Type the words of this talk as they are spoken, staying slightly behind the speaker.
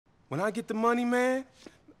When I get the money, man,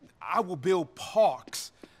 I will build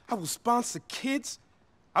parks. I will sponsor kids.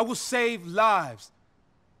 I will save lives.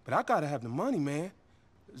 But I gotta have the money, man.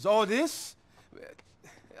 There's all this,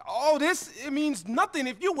 it means nothing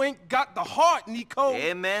if you ain't got the heart, Nico.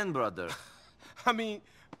 Amen, brother. I mean,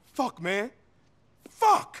 fuck, man.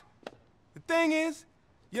 Fuck! The thing is,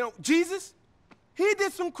 you know, Jesus, he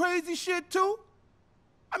did some crazy shit too.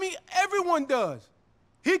 I mean, everyone does.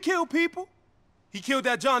 He killed people. He killed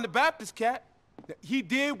that John the Baptist cat. He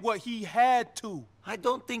did what he had to. I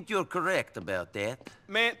don't think you're correct about that.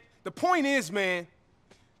 Man, the point is, man,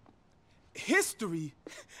 history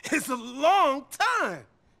is a long time.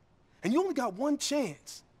 And you only got one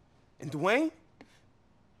chance. And Dwayne,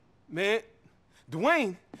 man,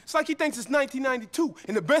 Dwayne, it's like he thinks it's 1992,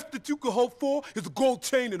 and the best that you could hope for is a gold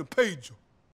chain and a pager.